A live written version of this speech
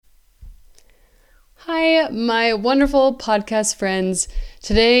Hi, my wonderful podcast friends.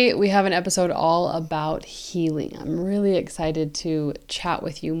 Today we have an episode all about healing. I'm really excited to chat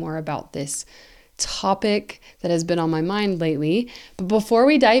with you more about this topic that has been on my mind lately. But before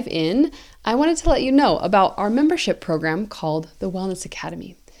we dive in, I wanted to let you know about our membership program called the Wellness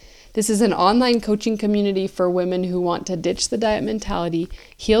Academy. This is an online coaching community for women who want to ditch the diet mentality,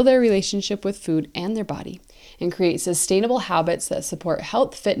 heal their relationship with food and their body, and create sustainable habits that support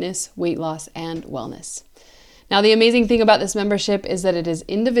health, fitness, weight loss, and wellness. Now, the amazing thing about this membership is that it is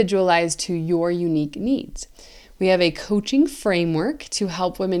individualized to your unique needs. We have a coaching framework to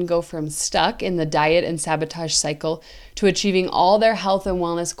help women go from stuck in the diet and sabotage cycle to achieving all their health and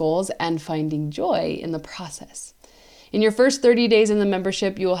wellness goals and finding joy in the process. In your first 30 days in the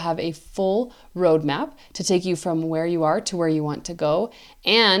membership, you will have a full roadmap to take you from where you are to where you want to go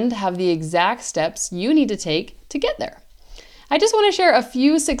and have the exact steps you need to take to get there. I just want to share a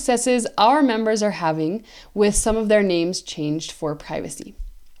few successes our members are having with some of their names changed for privacy.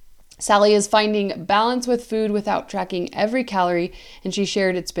 Sally is finding balance with food without tracking every calorie, and she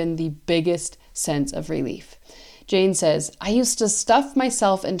shared it's been the biggest sense of relief. Jane says, I used to stuff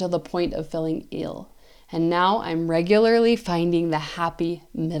myself until the point of feeling ill. And now I'm regularly finding the happy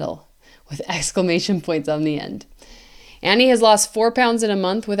middle with exclamation points on the end. Annie has lost 4 pounds in a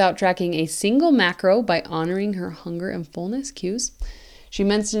month without tracking a single macro by honoring her hunger and fullness cues. She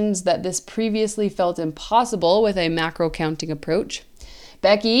mentions that this previously felt impossible with a macro counting approach.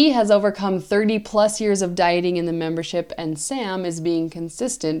 Becky has overcome 30 plus years of dieting in the membership, and Sam is being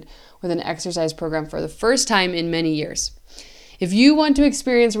consistent with an exercise program for the first time in many years. If you want to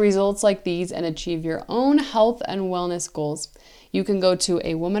experience results like these and achieve your own health and wellness goals, you can go to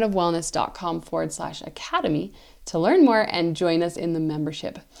awomanoфwellness.com/academy to learn more and join us in the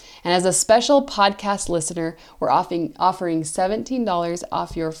membership. And as a special podcast listener, we're offering $17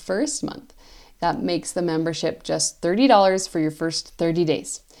 off your first month. That makes the membership just $30 for your first 30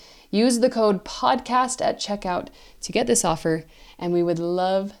 days. Use the code PODCAST at checkout to get this offer, and we would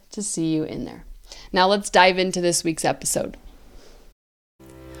love to see you in there. Now let's dive into this week's episode.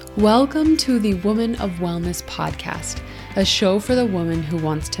 Welcome to the Woman of Wellness podcast, a show for the woman who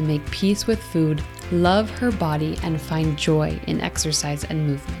wants to make peace with food, love her body, and find joy in exercise and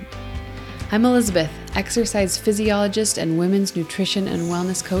movement. I'm Elizabeth, exercise physiologist and women's nutrition and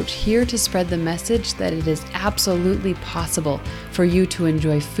wellness coach, here to spread the message that it is absolutely possible for you to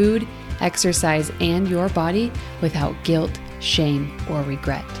enjoy food, exercise, and your body without guilt, shame, or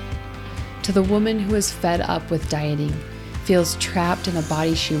regret. To the woman who is fed up with dieting, feels trapped in a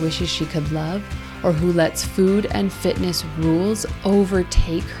body she wishes she could love, or who lets food and fitness rules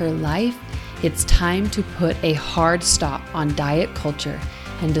overtake her life, it's time to put a hard stop on diet culture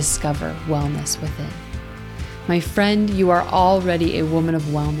and discover wellness within. My friend, you are already a woman of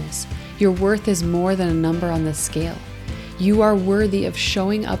wellness. Your worth is more than a number on the scale. You are worthy of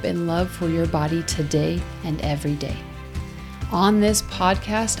showing up in love for your body today and every day. On this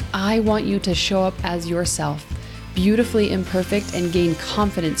podcast, I want you to show up as yourself, beautifully imperfect, and gain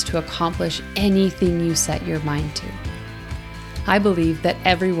confidence to accomplish anything you set your mind to. I believe that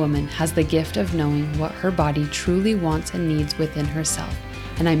every woman has the gift of knowing what her body truly wants and needs within herself,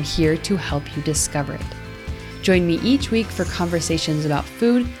 and I'm here to help you discover it. Join me each week for conversations about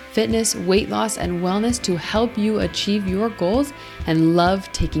food, fitness, weight loss, and wellness to help you achieve your goals and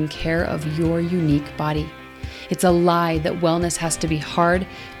love taking care of your unique body. It's a lie that wellness has to be hard,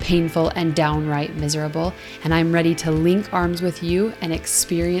 painful, and downright miserable, and I'm ready to link arms with you and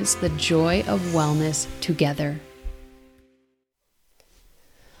experience the joy of wellness together.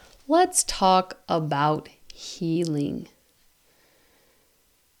 Let's talk about healing.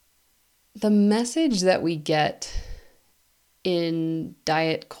 The message that we get in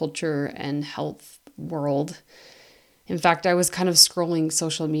diet culture and health world. In fact, I was kind of scrolling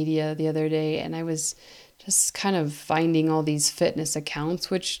social media the other day, and I was just kind of finding all these fitness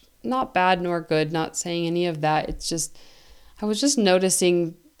accounts, which not bad nor good, not saying any of that. It's just, I was just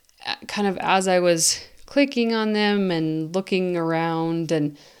noticing kind of as I was clicking on them and looking around,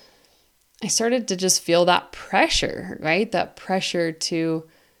 and I started to just feel that pressure, right? That pressure to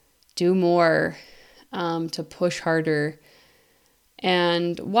do more, to push harder.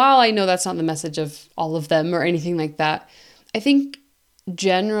 And while I know that's not the message of all of them or anything like that, I think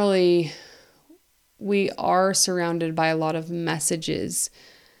generally we are surrounded by a lot of messages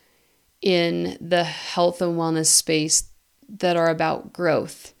in the health and wellness space that are about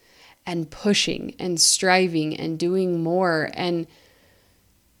growth and pushing and striving and doing more. And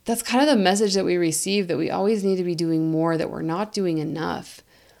that's kind of the message that we receive, that we always need to be doing more, that we're not doing enough.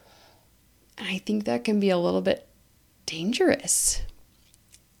 And I think that can be a little bit dangerous,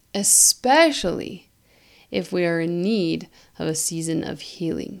 especially if we are in need of a season of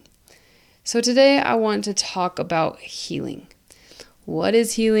healing. So today I want to talk about healing. What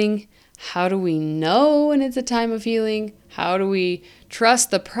is healing? How do we know when it's a time of healing? How do we trust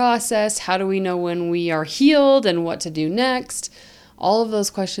the process? How do we know when we are healed and what to do next? All of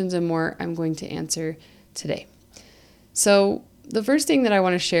those questions and more I'm going to answer today. So the first thing that I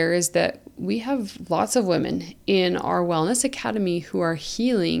want to share is that we have lots of women in our Wellness Academy who are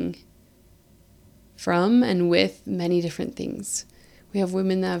healing from and with many different things. We have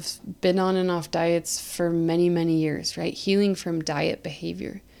women that have been on and off diets for many, many years, right? Healing from diet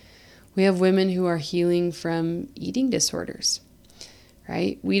behavior. We have women who are healing from eating disorders,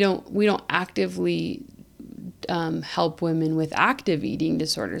 right? We don't actively help women with active eating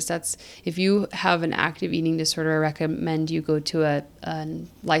disorders. That's if you have an active eating disorder, I recommend you go to a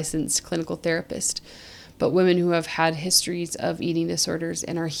licensed clinical therapist. But women who have had histories of eating disorders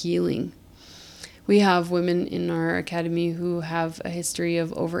and are healing. We have women in our academy who have a history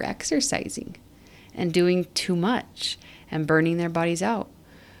of over-exercising and doing too much and burning their bodies out.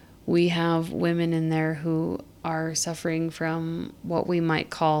 We have women in there who are suffering from what we might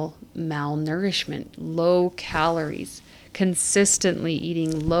call malnourishment, low calories, consistently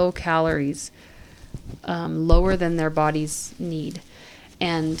eating low calories, lower than their bodies need.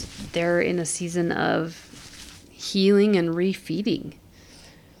 And they're in a season of healing and refeeding.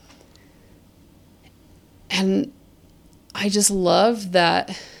 And I just love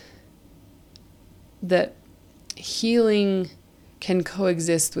that healing can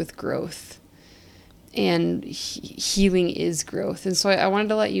coexist with growth, and healing is growth. And so I wanted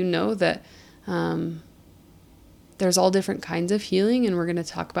to let you know that there's all different kinds of healing, and we're going to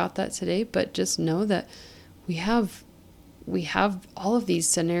talk about that today. But just know that we have all of these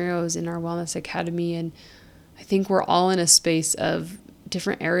scenarios in our Wellness Academy, and I think we're all in a space of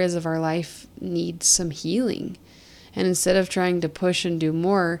different areas of our life need some healing. And instead of trying to push and do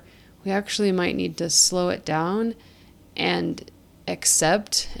more, we actually might need to slow it down and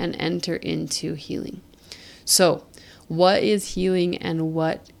accept and enter into healing. So, what is healing and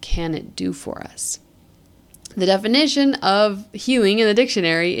what can it do for us? The definition of healing in the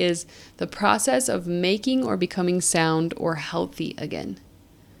dictionary is the process of making or becoming sound or healthy again.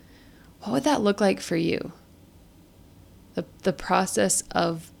 What would that look like for you? The process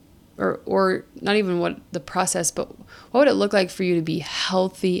of, or not even what the process, but what would it look like for you to be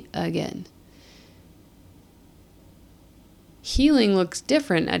healthy again? Healing looks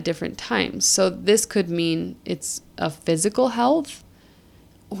different at different times. So this could mean it's a physical health,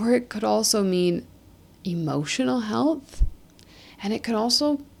 or it could also mean emotional health, and it could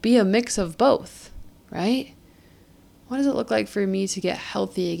also be a mix of both, right? What does it look like for me to get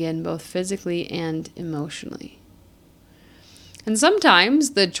healthy again, both physically and emotionally? And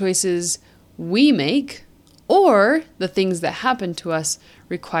sometimes the choices we make or the things that happen to us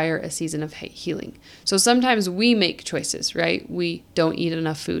require a season of healing. So sometimes we make choices, right? We don't eat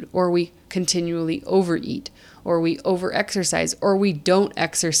enough food, or we continually overeat, or we overexercise, or we don't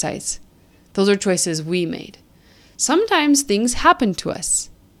exercise. Those are choices we made. Sometimes things happen to us,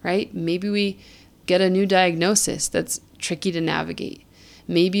 right? Maybe we get a new diagnosis that's tricky to navigate.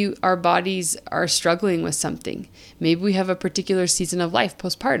 Maybe our bodies are struggling with something. Maybe we have a particular season of life,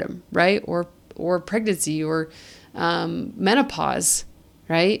 postpartum, right? Or pregnancy, or menopause,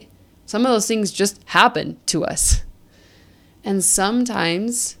 right? Some of those things just happen to us. And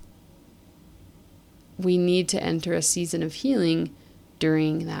sometimes we need to enter a season of healing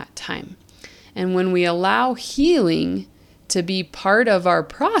during that time. And when we allow healing to be part of our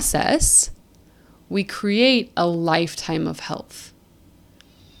process, we create a lifetime of health.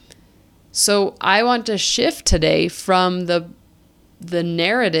 So I want to shift today from the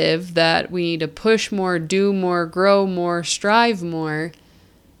narrative that we need to push more, do more, grow more, strive more,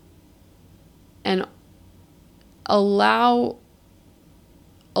 and allow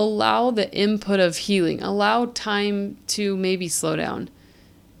the input of healing, allow time to maybe slow down,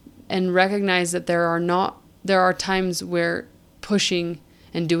 and recognize that there are times where pushing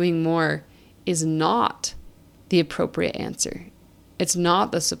and doing more is not the appropriate answer. It's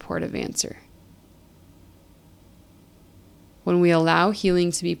not the supportive answer. When we allow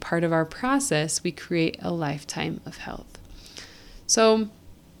healing to be part of our process, we create a lifetime of health. So,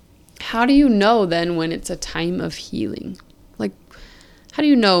 how do you know then when it's a time of healing? Like, how do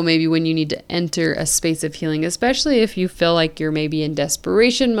you know maybe when you need to enter a space of healing, especially if you feel like you're maybe in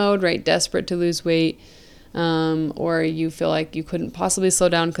desperation mode, right? Desperate to lose weight, or you feel like you couldn't possibly slow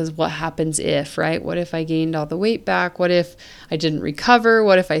down because what happens if, right? What if I gained all the weight back? What if I didn't recover?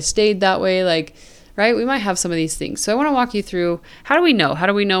 What if I stayed that way? Like, right? We might have some of these things. So I want to walk you through, how do we know? How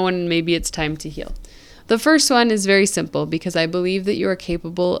do we know when maybe it's time to heal? The first one is very simple because I believe that you are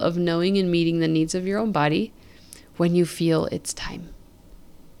capable of knowing and meeting the needs of your own body when you feel it's time.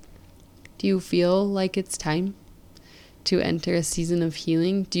 Do you feel like it's time to enter a season of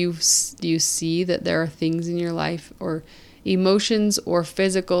healing? Do you see that there are things in your life or emotions or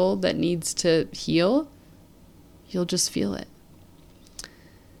physical that needs to heal? You'll just feel it.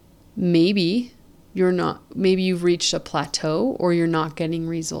 Maybe you've reached a plateau or you're not getting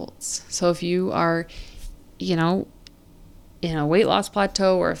results. So if you are, in a weight loss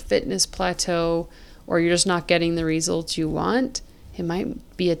plateau or a fitness plateau, or you're just not getting the results you want, it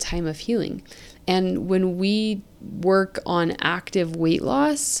might be a time of healing. And when we work on active weight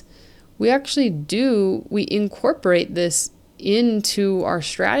loss, we incorporate this into our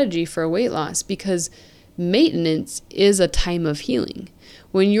strategy for weight loss because maintenance is a time of healing.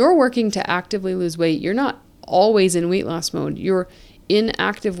 When you're working to actively lose weight, you're not always in weight loss mode. You're in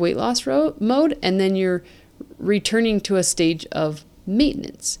active weight loss mode, and then you're returning to a stage of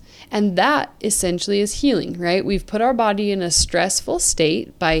maintenance. And that essentially is healing, right? We've put our body in a stressful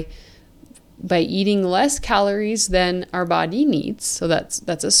state by eating less calories than our body needs. So that's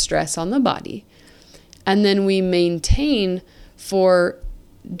a stress on the body. And then we maintain for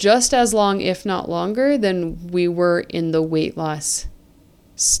just as long, if not longer, than we were in the weight loss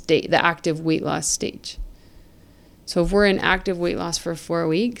state, the active weight loss stage. So if we're in active weight loss for 4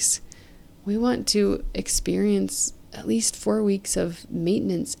 weeks, we want to experience at least 4 weeks of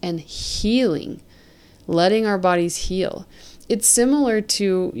maintenance and healing, letting our bodies heal. It's similar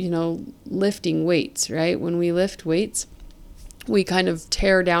to, lifting weights, right? When we lift weights, we kind of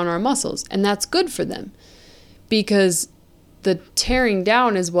tear down our muscles, and that's good for them because the tearing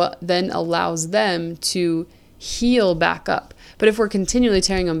down is what then allows them to heal back up. But if we're continually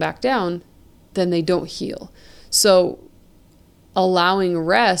tearing them back down, then they don't heal. So allowing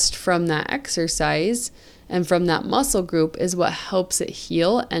rest from that exercise and from that muscle group is what helps it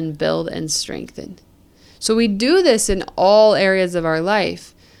heal and build and strengthen. So we do this in all areas of our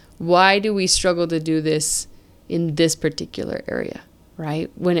life. Why do we struggle to do this in this particular area, right?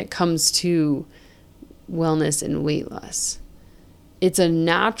 When it comes to wellness and weight loss. It's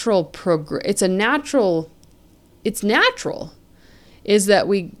natural is that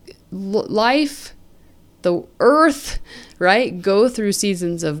life, the earth, right, go through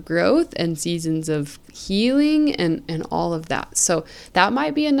seasons of growth and seasons of healing and all of that. So that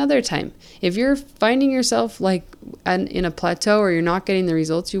might be another time. If you're finding yourself in a plateau or you're not getting the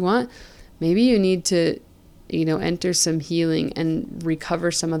results you want, maybe you need to, enter some healing and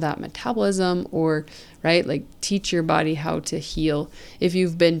recover some of that metabolism or, right, teach your body how to heal. If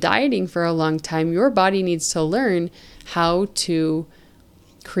you've been dieting for a long time, your body needs to learn how to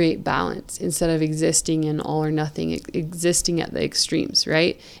create balance instead of existing in all or nothing, existing at the extremes,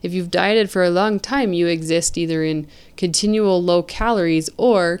 right? If you've dieted for a long time, you exist either in continual low calories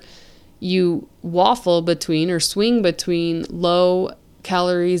or you waffle between or swing between low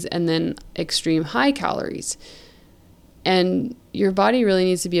calories and then extreme high calories. And your body really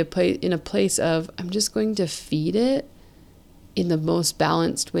needs to be in a place of, I'm just going to feed it in the most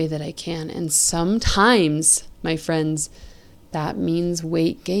balanced way that I can. And sometimes, my friends, that means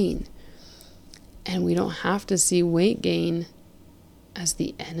weight gain. And we don't have to see weight gain as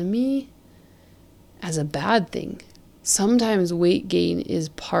the enemy, as a bad thing. Sometimes weight gain is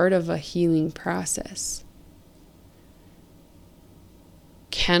part of a healing process.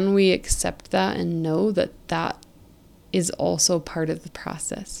 Can we accept that and know that that is also part of the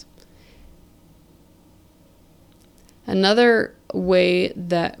process? Another way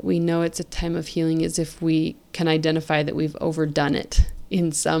that we know it's a time of healing is if we can identify that we've overdone it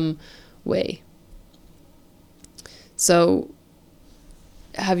in some way. So,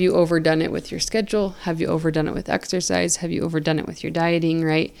 have you overdone it with your schedule? Have you overdone it with exercise? Have you overdone it with your dieting,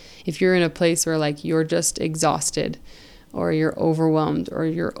 right? If you're in a place where you're just exhausted or you're overwhelmed or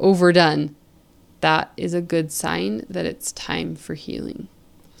you're overdone, that is a good sign that it's time for healing.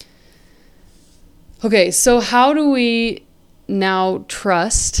 Okay, so how do we now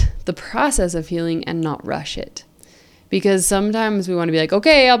trust the process of healing and not rush it? Because sometimes we want to be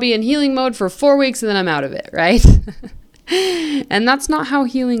okay, I'll be in healing mode for 4 weeks and then I'm out of it, right? And that's not how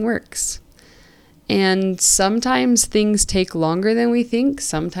healing works. And sometimes things take longer than we think.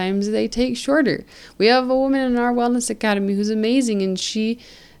 Sometimes they take shorter. We have a woman in our Wellness Academy who's amazing, and she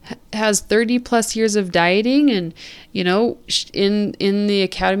has 30 plus years of dieting. And, in the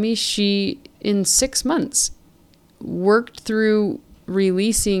academy, she, in 6 months, worked through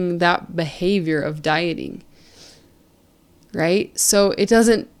releasing that behavior of dieting, right? So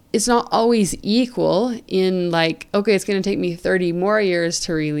it's not always equal in okay, it's going to take me 30 more years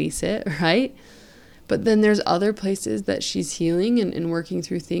to release it, right? But then there's other places that she's healing and working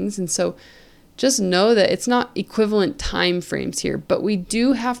through things. And so just know that it's not equivalent time frames here, but we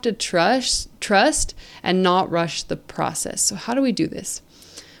do have to trust and not rush the process. So how do we do this?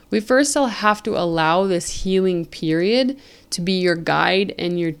 We first have to allow this healing period to be your guide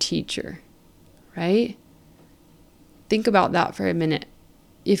and your teacher, right? Think about that for a minute.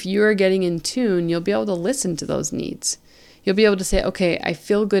 If you are getting in tune, you'll be able to listen to those needs. You'll be able to say, okay, I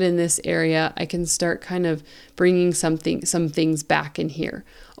feel good in this area. I can start kind of bringing some things back in here.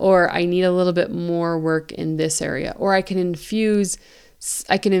 Or I need a little bit more work in this area. Or I can infuse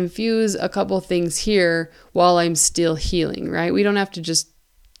a couple things here while I'm still healing, right? We don't have to just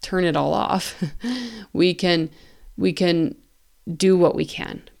turn it all off. We can do what we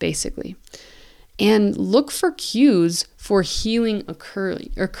can, basically. And look for cues for healing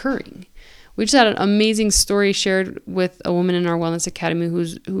occurring. We just had an amazing story shared with a woman in our Wellness Academy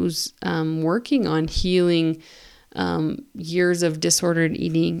who's working on healing years of disordered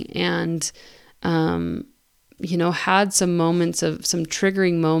eating and had some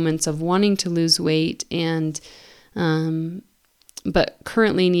triggering moments of wanting to lose weight and but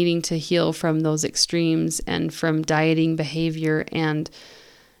currently needing to heal from those extremes and from dieting behavior, and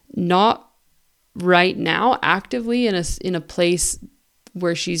not right now actively in a place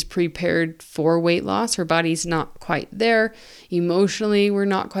where she's prepared for weight loss. Her body's not quite there. Emotionally, we're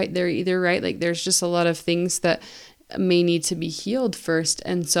not quite there either, right? Like there's just a lot of things that may need to be healed first.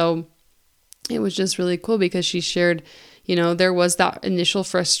 And so it was just really cool because she shared, there was that initial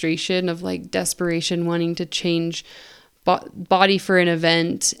frustration of like desperation, wanting to change body for an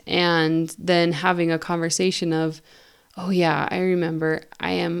event, and then having a conversation of, oh yeah, I remember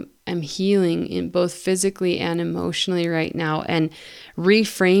I'm healing in both physically and emotionally right now, and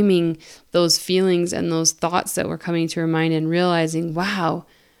reframing those feelings and those thoughts that were coming to her mind and realizing, wow,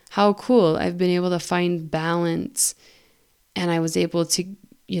 how cool. I've been able to find balance. And I was able to,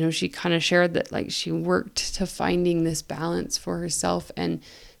 she kind of shared that like she worked to finding this balance for herself and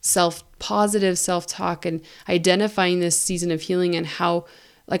positive self-talk and identifying this season of healing and how,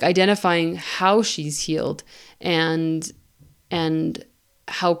 like identifying how she's healed and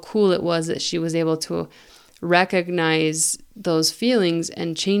how cool it was that she was able to recognize those feelings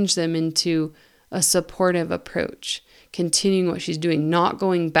and change them into a supportive approach, continuing what she's doing, not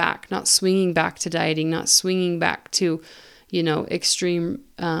going back, not swinging back to dieting, not swinging back to, extreme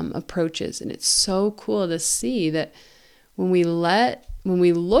approaches. And it's so cool to see that when we let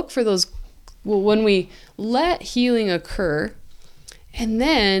healing occur, and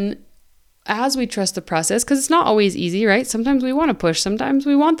then as we trust the process, because it's not always easy, right? Sometimes we want to push, sometimes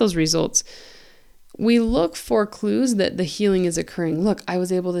we want those results. We look for clues that the healing is occurring. Look, I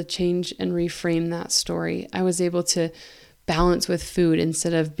was able to change and reframe that story. I was able to balance with food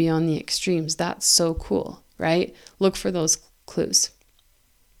instead of be on the extremes. That's so cool, right? Look for those clues.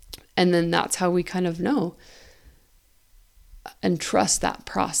 And then that's how we kind of know and trust that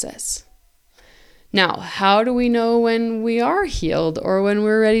process. Now, how do we know when we are healed or when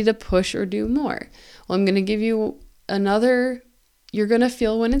we're ready to push or do more? Well, I'm going to give you you're going to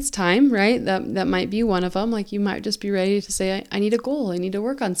feel when it's time, right? That might be one of them. Like you might just be ready to say, I need a goal. I need to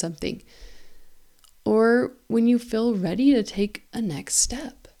work on something. Or when you feel ready to take a next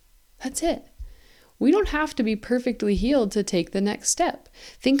step. That's it. We don't have to be perfectly healed to take the next step.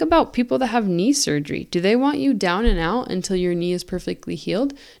 Think about people that have knee surgery. Do they want you down and out until your knee is perfectly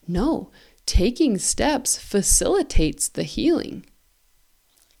healed? No. Taking steps facilitates the healing.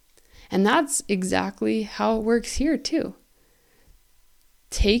 And that's exactly how it works here too.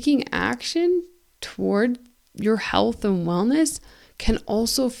 Taking action toward your health and wellness can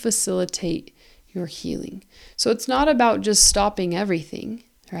also facilitate your healing. So it's not about just stopping everything,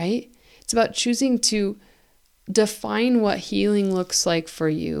 right? It's about choosing to define what healing looks like for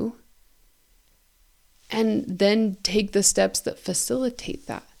you and then take the steps that facilitate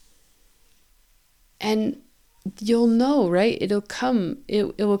that. And you'll know, right? It will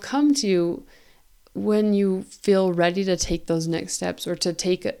come to you when you feel ready to take those next steps or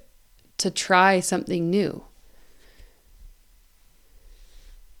to try something new.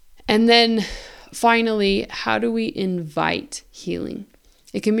 And then finally, how do we invite healing?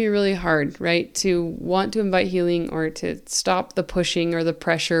 It can be really hard, right? To want to invite healing or to stop the pushing or the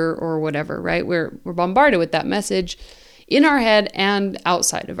pressure or whatever, right? We're bombarded with that message in our head and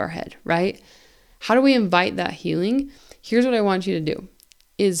outside of our head, right? How do we invite that healing? Here's what I want you to do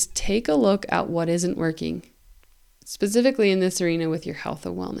is take a look at what isn't working, specifically in this arena with your health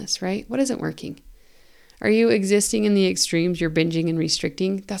and wellness, right? What isn't working? Are you existing in the extremes? You're binging and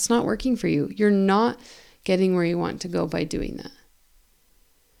restricting? That's not working for you. You're not getting where you want to go by doing that.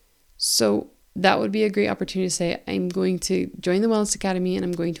 So that would be a great opportunity to say, I'm going to join the Wellness Academy and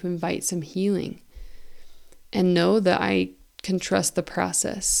I'm going to invite some healing, and know that I can trust the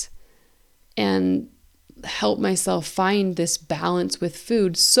process and help myself find this balance with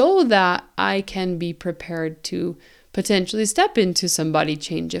food so that I can be prepared to potentially step into some body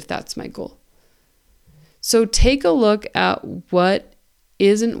change if that's my goal. So take a look at what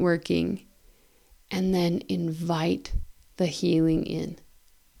isn't working and then invite the healing in.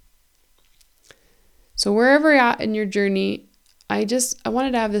 So wherever you're at in your journey, I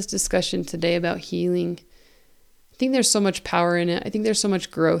wanted to have this discussion today about healing. I think there's so much power in it. I think there's so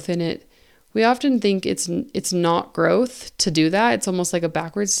much growth in it. We often think it's not growth to do that. It's almost like a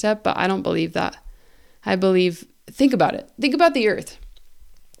backward step, but I don't believe that. I believe, think about it. Think about the earth.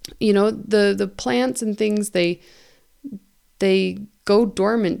 The plants and things, they go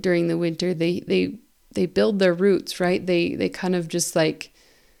dormant during the winter. They build their roots, right? They kind of just like,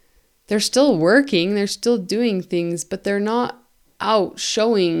 they're still working, they're still doing things, but they're not out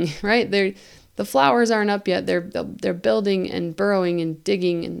showing, right? The flowers aren't up yet. They're building and burrowing and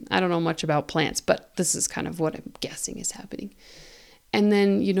digging, and I don't know much about plants, but this is kind of what I'm guessing is happening. And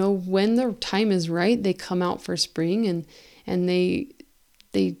then, when the time is right, they come out for spring and they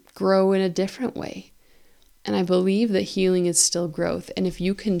grow in a different way. And I believe that healing is still growth. And if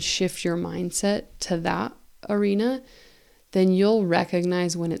you can shift your mindset to that arena, then you'll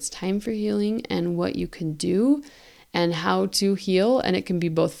recognize when it's time for healing and what you can do and how to heal. And it can be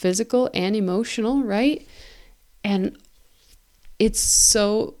both physical and emotional, right? And it's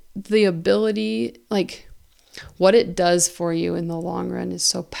so, the ability, like what it does for you in the long run is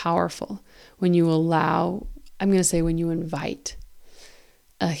so powerful when you allow, when you invite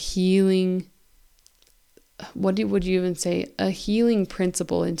a healing, would you even say, a healing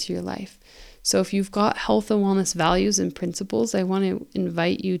principle into your life. So if you've got health and wellness values and principles, I want to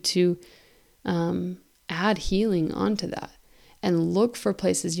invite you to add healing onto that and look for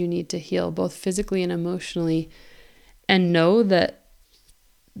places you need to heal, both physically and emotionally, and know that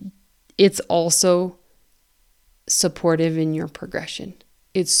it's also supportive in your progression.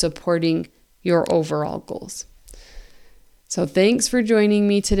 It's supporting your overall goals. So thanks for joining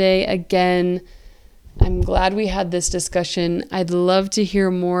me today. Again, I'm glad we had this discussion. I'd love to hear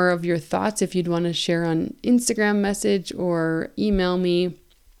more of your thoughts if you'd want to share on Instagram message or email me.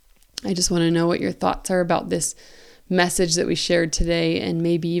 I just want to know what your thoughts are about this message that we shared today, and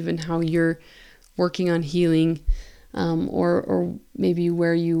maybe even how you're working on healing, or maybe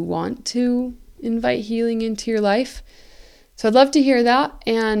where you want to invite healing into your life. So I'd love to hear that,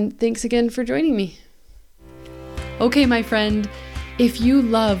 and thanks again for joining me. Okay, my friend, if you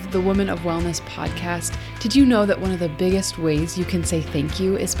love the Woman of Wellness podcast, did you know that one of the biggest ways you can say thank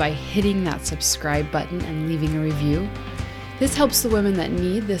you is by hitting that subscribe button and leaving a review? This helps the women that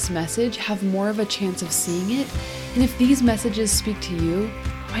need this message have more of a chance of seeing it. And if these messages speak to you,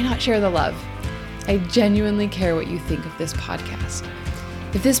 why not share the love? I genuinely care what you think of this podcast.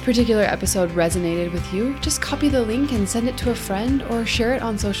 If this particular episode resonated with you, just copy the link and send it to a friend or share it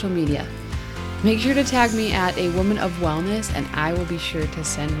on social media. Make sure to tag me at A Woman of Wellness, and I will be sure to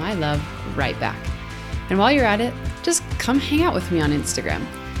send my love right back. And while you're at it, just come hang out with me on Instagram.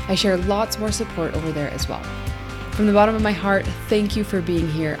 I share lots more support over there as well. From the bottom of my heart, thank you for being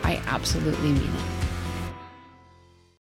here. I absolutely mean it.